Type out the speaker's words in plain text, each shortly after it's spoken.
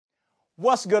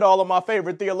What's good, all of my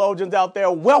favorite theologians out there?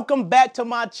 Welcome back to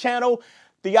my channel,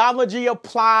 Theology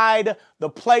Applied, the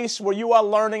place where you are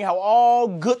learning how all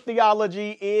good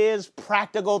theology is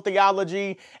practical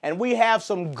theology. And we have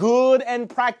some good and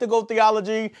practical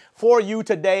theology for you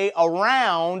today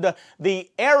around the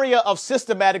area of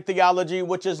systematic theology,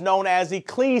 which is known as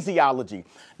ecclesiology.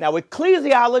 Now,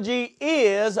 ecclesiology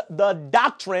is the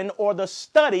doctrine or the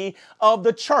study of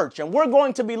the church, and we're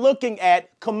going to be looking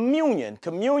at communion.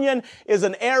 Communion is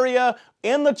an area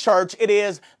in the church. It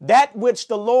is that which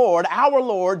the Lord, our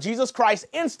Lord, Jesus Christ,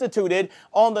 instituted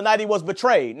on the night he was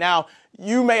betrayed. Now,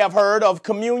 you may have heard of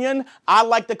communion. I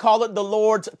like to call it the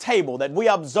Lord's table, that we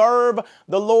observe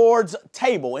the Lord's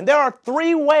table. And there are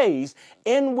three ways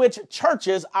in which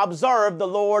churches observe the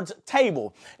Lord's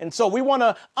table. And so we want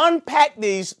to unpack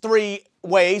these three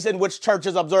ways in which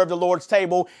churches observe the Lord's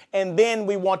table, and then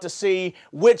we want to see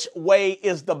which way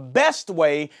is the best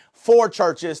way for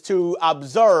churches to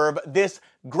observe this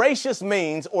gracious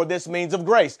means or this means of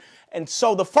grace. And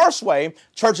so the first way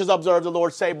churches observe the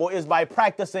Lord's table is by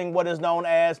practicing what is known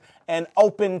as an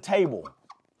open table.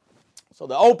 So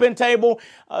the open table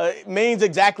means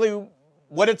exactly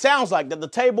what it sounds like, that the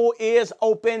table is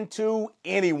open to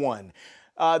anyone.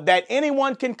 That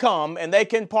anyone can come and they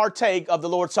can partake of the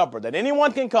Lord's Supper, that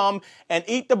anyone can come and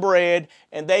eat the bread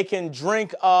and they can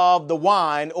drink of the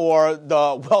wine or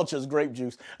the Welch's grape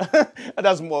juice.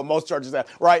 That's what most churches have,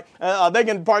 right? They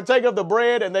can partake of the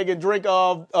bread and they can drink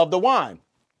of the wine.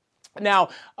 Now,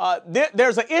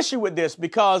 there's an issue with this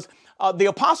because the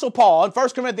Apostle Paul in 1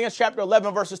 Corinthians chapter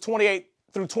 11, verses 28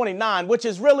 through 29, which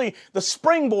is really the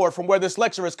springboard from where this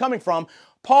lecture is coming from,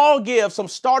 Paul gives some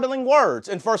startling words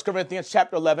in 1 Corinthians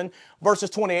chapter 11, verses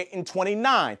 28 and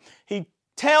 29. He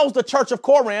tells the church of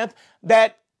Corinth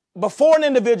that before an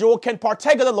individual can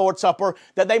partake of the Lord's Supper,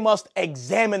 that they must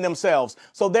examine themselves.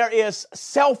 So there is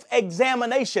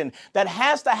self-examination that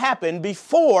has to happen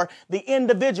before the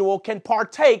individual can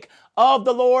partake of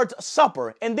the Lord's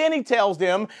Supper. And then he tells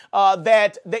them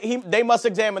that they must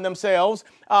examine themselves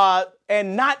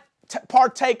and not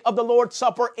partake of the Lord's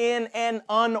Supper in an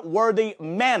unworthy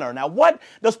manner. Now, what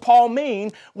does Paul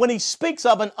mean when he speaks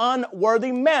of an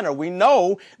unworthy manner? We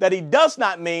know that he does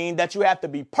not mean that you have to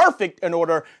be perfect in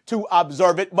order to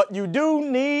observe it, but you do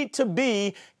need to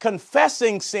be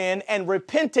confessing sin and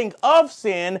repenting of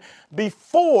sin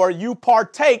before you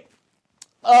partake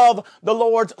of the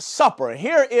Lord's Supper.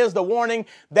 Here is the warning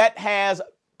that has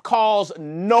caused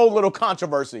no little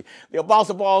controversy. The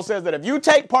Apostle Paul says that if you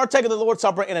partake of the Lord's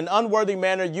Supper in an unworthy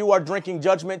manner, you are drinking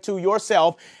judgment to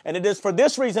yourself. And it is for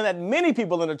this reason that many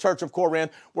people in the church of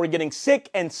Corinth were getting sick,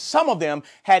 and some of them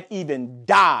had even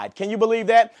died. Can you believe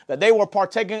that? That they were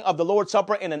partaking of the Lord's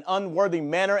Supper in an unworthy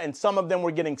manner, and some of them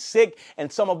were getting sick,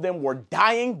 and some of them were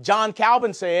dying. John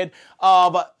Calvin said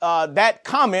of that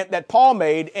comment that Paul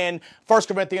made in 1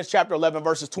 Corinthians chapter 11,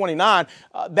 verses 29,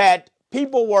 that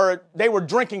people were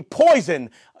drinking poison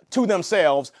to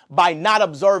themselves by not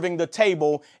observing the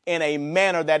table in a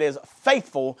manner that is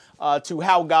faithful to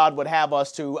how God would have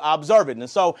us to observe it. And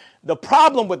so the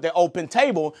problem with the open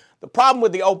table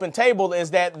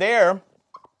is that there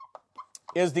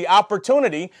is the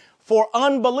opportunity for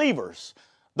unbelievers,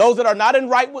 those that are not in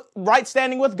right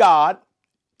standing with God,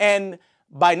 and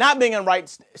by not being in right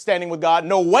standing with God,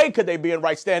 no way could they be in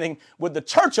right standing with the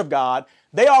church of God.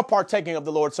 They are partaking of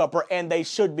the Lord's Supper, and they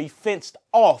should be fenced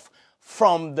off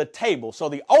from the table. So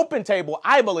the open table,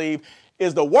 I believe,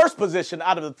 is the worst position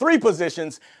out of the three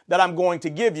positions that I'm going to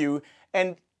give you.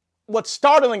 And what's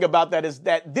startling about that is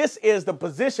that this is the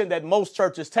position that most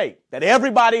churches take, that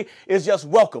everybody is just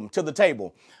welcome to the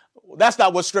table. That's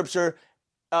not what Scripture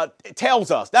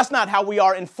tells us. That's not how we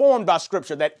are informed by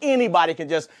Scripture, that anybody can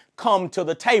just come to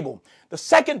the table. The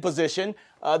second position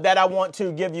that I want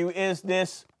to give you is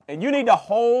this, and you need to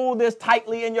hold this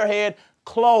tightly in your head: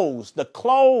 close. The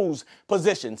close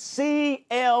position. C-L-O-S.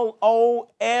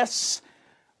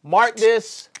 Mark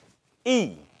this,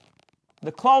 E.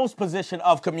 The closed position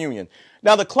of communion.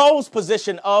 Now, the closed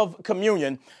position of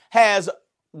communion has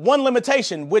one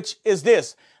limitation, which is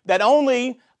this: that the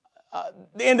only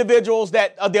individuals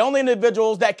that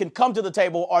can come to the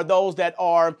table are those that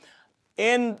are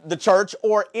in the church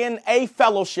or in a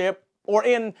fellowship or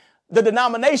in the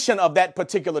denomination of that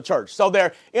particular church. So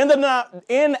they're in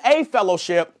a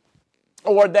fellowship,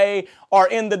 or they are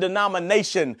in the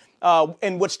denomination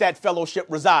in which that fellowship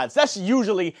resides. That's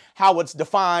usually how it's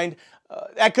defined.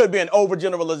 That could be an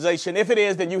overgeneralization. If it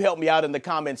is, then you help me out in the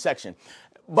comment section.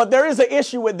 But there is an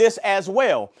issue with this as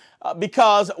well,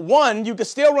 because one, you can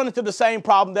still run into the same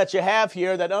problem that you have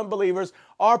here, that unbelievers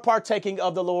are partaking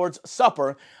of the Lord's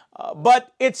Supper.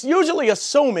 But it's usually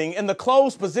assuming in the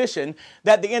closed position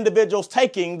that the individuals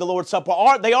taking the Lord's Supper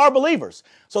they are believers.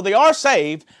 So they are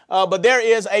saved, but there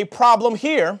is a problem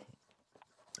here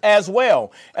as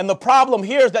well. And the problem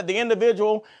here is that the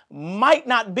individual might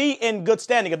not be in good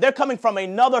standing. If they're coming from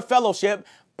another fellowship,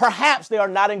 perhaps they are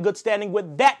not in good standing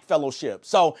with that fellowship.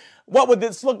 So what would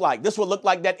this look like? This would look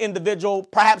like that individual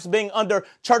perhaps being under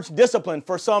church discipline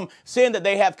for some sin that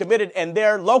they have committed, and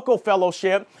their local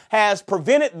fellowship has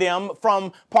prevented them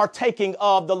from partaking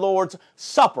of the Lord's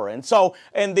Supper. And so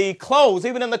even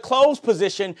in the closed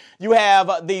position, you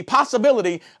have the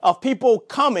possibility of people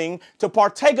coming to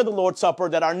partake of the Lord's Supper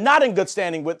that are not in good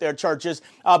standing with their churches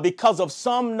because of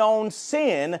some known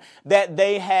sin that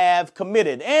they have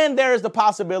committed. And there is the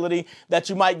possibility that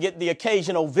you might get the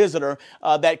occasional visitor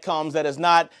that comes that is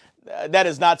not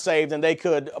saved, and they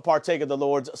could partake of the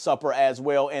Lord's Supper as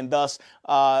well, and thus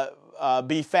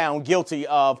be found guilty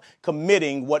of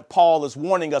committing what Paul is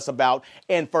warning us about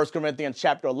in 1 Corinthians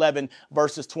chapter 11,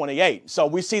 verses 28. So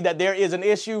we see that there is an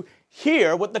issue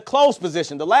here with the closed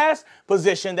position. The last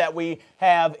position that we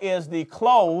have is the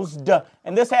closed,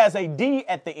 and this has a D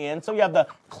at the end. So you have the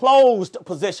closed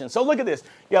position. So look at this.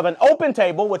 You have an open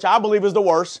table, which I believe is the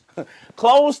worst.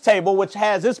 Closed table, which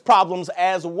has its problems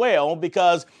as well,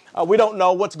 because we don't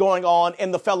know what's going on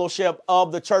in the fellowship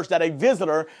of the church that a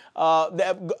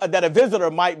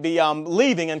visitor might be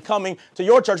leaving and coming to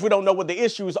your church. We don't know what the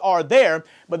issues are there.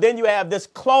 But then you have this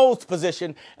closed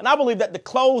position, and I believe that the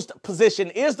closed position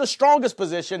is the strongest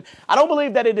position. I don't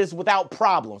believe that it is without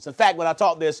problems. In fact, when I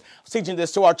taught this, I was teaching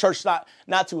this to our church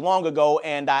not too long ago,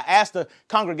 and I asked the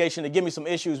congregation to give me some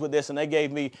issues with this, and they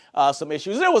gave me some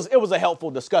issues. It was a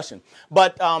helpful discussion.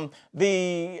 But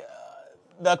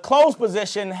the closed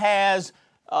position has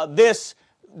this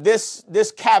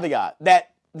caveat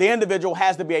that the individual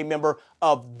has to be a member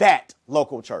of that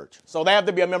local church. So they have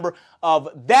to be a member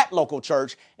of that local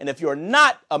church. And if you're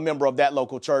not a member of that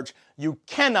local church, you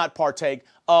cannot partake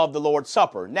of the Lord's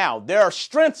Supper. Now, there are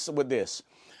strengths with this.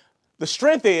 The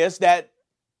strength is that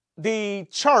the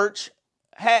church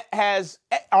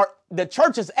the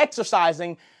church is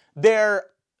exercising their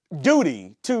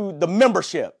duty to the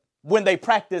membership when they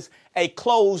practice a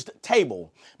closed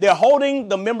table. They're holding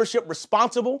the membership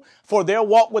responsible for their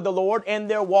walk with the Lord and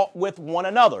their walk with one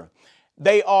another.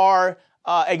 They are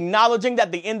acknowledging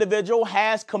that the individual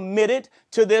has committed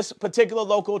to this particular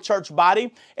local church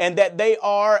body, and that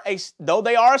though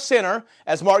they are a sinner,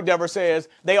 as Mark Dever says,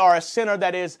 they are a sinner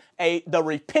that is the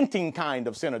repenting kind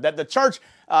of sinner. That the church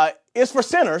is for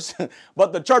sinners,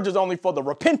 but the church is only for the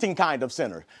repenting kind of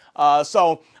sinner.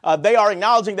 So they are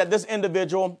acknowledging that this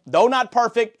individual, though not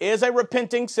perfect, is a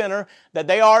repenting sinner, that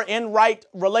they are in right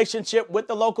relationship with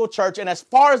the local church. And as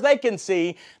far as they can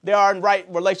see, they are in right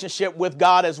relationship with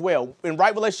God as well, in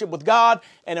right relationship with God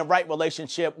and in right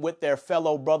relationship with their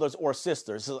fellow brothers or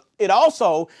sisters. It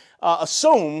also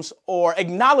assumes or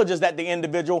acknowledges that the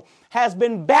individual has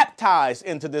been baptized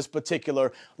into this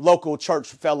particular local church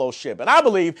fellowship. And I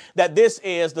believe that this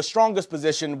is the strongest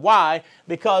position. Why?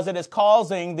 Because it is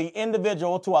causing the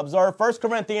individual to observe 1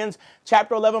 Corinthians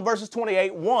chapter 11, verses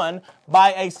 28, 1,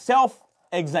 by a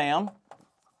self-exam.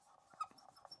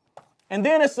 And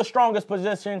then it's the strongest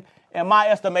position in my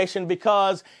estimation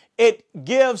because it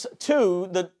gives to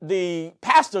the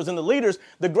pastors and the leaders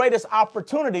the greatest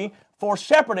opportunity for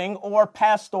shepherding or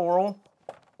pastoral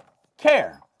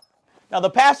care. Now,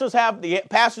 the pastors and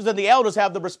the elders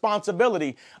have the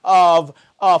responsibility of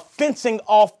fencing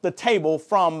off the table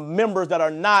from members that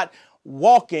are not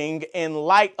walking in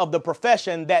light of the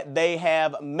profession that they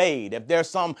have made. If there's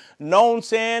some known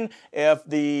sin, if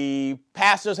the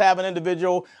pastors have an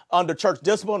individual under church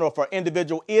discipline, or if an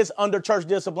individual is under church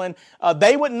discipline,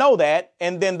 they would know that,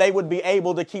 and then they would be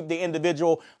able to keep the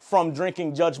individual from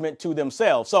drinking judgment to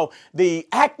themselves. So the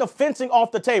act of fencing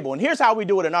off the table, and here's how we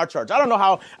do it in our church. I don't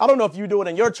know if you do it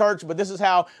in your church, but this is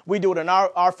how we do it in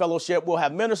our fellowship. We'll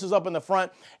have ministers up in the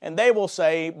front, and they will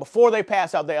say, before they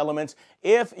pass out the elements,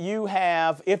 if you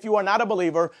are not a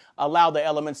believer, allow the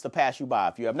elements to pass you by.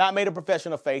 If you have not made a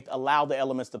profession of faith, allow the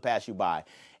elements to pass you by.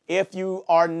 If you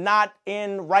are not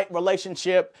in right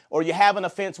relationship, or you have an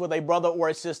offense with a brother or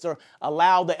a sister,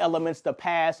 allow the elements to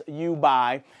pass you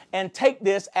by, and take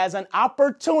this as an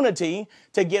opportunity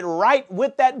to get right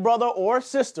with that brother or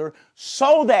sister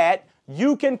so that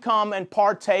you can come and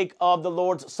partake of the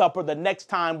Lord's Supper the next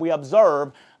time we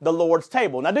observe the Lord's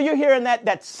table. Now, do you hear in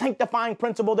that sanctifying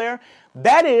principle there?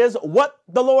 That is what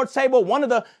the Lord's table, one of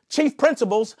the chief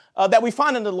principles that we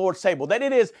find in the Lord's table, that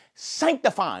it is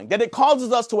sanctifying, that it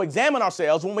causes us to examine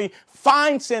ourselves when we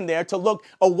find sin there, to look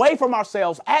away from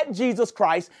ourselves at Jesus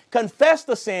Christ, confess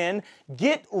the sin,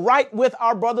 get right with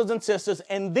our brothers and sisters,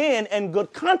 and then in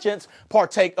good conscience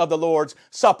partake of the Lord's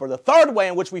Supper. The third way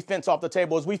in which we fence off the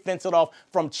table is we fence it off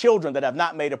from children that have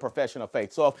not made a profession of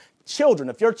faith. So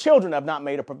if your children have not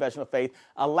made a profession of faith,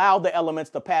 allow the elements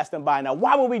to pass them by. Now,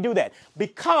 why would we do that?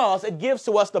 Because it gives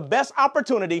to us the best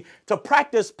opportunity to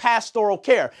practice pastoral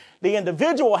care. The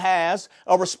individual has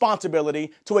a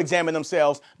responsibility to examine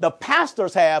themselves. The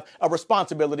pastors have a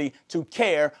responsibility to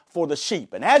care for the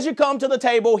sheep. And as you come to the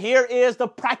table, here is the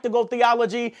practical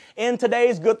theology in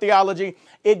today's good theology.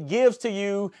 It gives to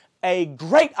you a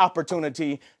great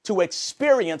opportunity to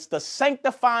experience the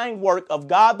sanctifying work of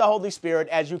God the Holy Spirit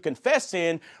as you confess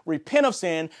sin, repent of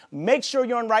sin, make sure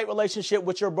you're in right relationship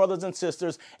with your brothers and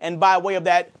sisters, and by way of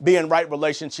that, be in right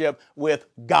relationship with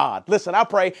God. Listen, I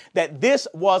pray that this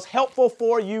was helpful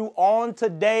for you on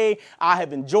today. I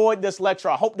have enjoyed this lecture.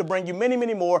 I hope to bring you many,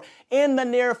 many more in the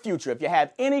near future. If you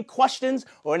have any questions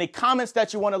or any comments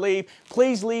that you want to leave,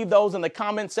 please leave those in the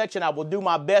comment section. I will do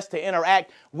my best to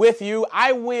interact with you.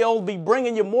 I will be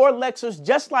bringing you more lectures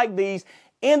just like these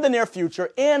in the near future.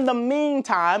 In the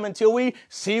meantime, until we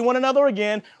see one another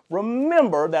again,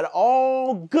 remember that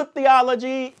all good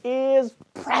theology is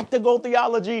practical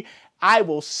theology. I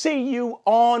will see you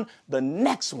on the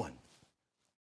next one.